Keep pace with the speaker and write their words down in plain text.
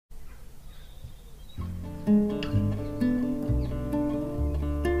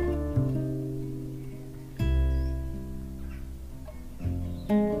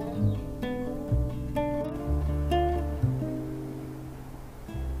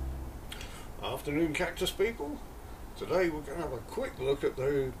Afternoon, cactus people. Today we're going to have a quick look at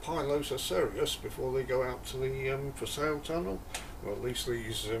the Pilosocereus before they go out to the for sale tunnel. Well, at least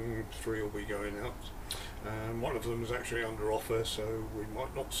these three will be going out. One of them is actually under offer, so we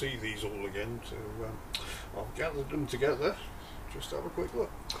might not see these all again. So I've gathered them together just to have a quick look.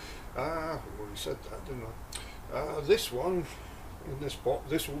 I've already said that, didn't I? This one in this pot,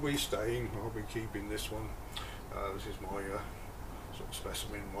 this will be staying. I'll be keeping this one. This is my sort of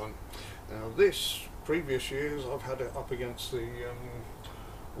specimen one. Now this, previous years I've had it up against the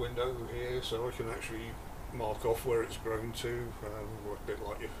window here, so I can actually mark off where it's grown to, a bit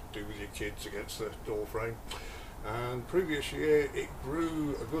like you do with your kids against the door frame. And previous year it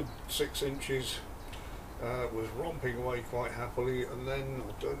grew a good 6 inches, was romping away quite happily, and then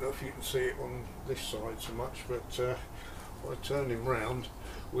I don't know if you can see it on this side so much, but if I turn him round,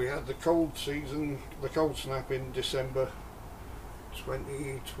 we had the cold season, the cold snap in December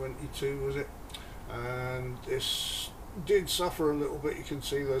 2022 was it, and this did suffer a little bit. You can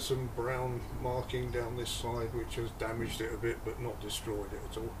see there's some brown marking down this side which has damaged it a bit but not destroyed it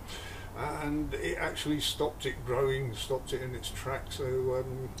at all, and it actually stopped it growing, stopped it in its tracks. So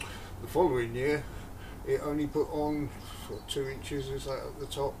the following year it only put on 2 inches is that at the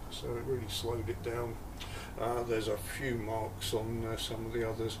top, so it really slowed it down. There's a few marks on some of the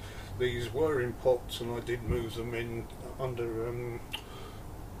others. These were in pots and I did move them in under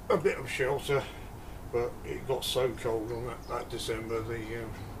a bit of shelter, but it got so cold on that December, the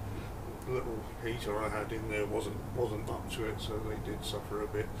little heater I had in there wasn't up to it, so they did suffer a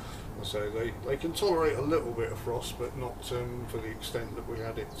bit. So they can tolerate a little bit of frost, but not for the extent that we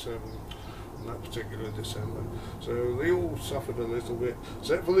had it on that particular December. So they all suffered a little bit,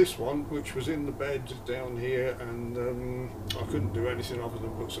 except for this one, which was in the bed down here, and I couldn't do anything other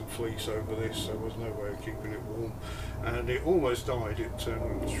than put some fleece over this, so there was no way of keeping it warm, and it almost died. It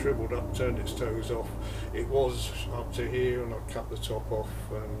shriveled up, turned its toes off. It was up to here and I cut the top off.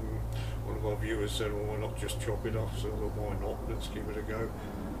 One of our viewers said, well, why not just chop it off? So I thought, why not, let's give it a go.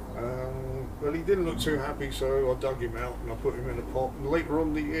 But he didn't look too happy, so I dug him out and I put him in a pot, and later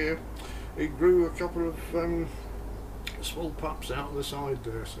on the year it grew a couple of small pups out of the side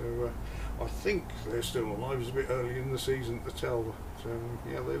there, so I think they're still alive. It's a bit early in the season to tell, but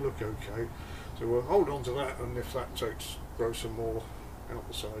yeah, they look okay. So we'll hold on to that, and if that grows some more out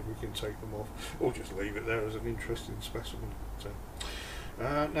the side, we can take them off, or just leave it there as an interesting specimen. So,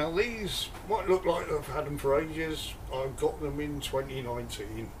 now these might look like I've had them for ages. I got them in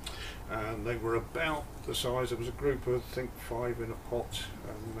 2019 and they were about the size, there was a group of I think 5 in a pot,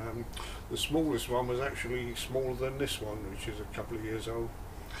 and the smallest one was actually smaller than this one, which is a couple of years old.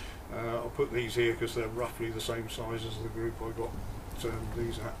 I'll put these here because they're roughly the same size as the group I got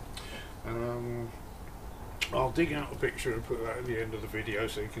these at. I'll dig out a picture and put that at the end of the video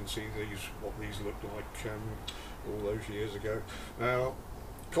so you can see what these looked like all those years ago. Now,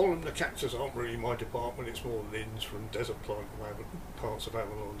 columnar cactus aren't really my department, it's more Lynn's from Desert Plant parts of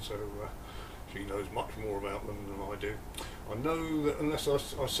Avalon, so she knows much more about them than I do. I know that unless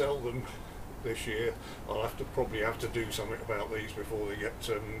I sell them this year, I'll probably have to do something about these before they get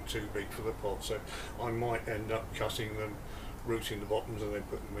too big for the pot, so I might end up cutting them, rooting the bottoms and then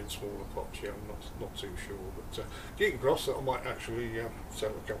putting them in smaller pots. Yeah, I'm not too sure, but getting across that I might actually sell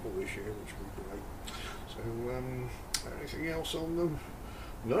a couple this year, which would be great. So anything else on them?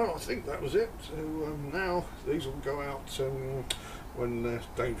 No, I think that was it. So now these will go out when the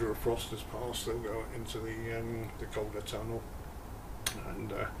danger of frost has passed. They'll go into the colder tunnel,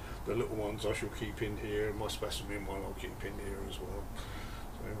 and the little ones I shall keep in here. My specimen one I'll keep in here as well.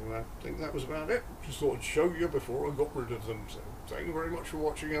 So I think that was about it. Just thought I'd show you before I got rid of them. So thank you very much for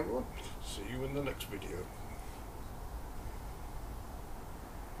watching, everyone. See you in the next video.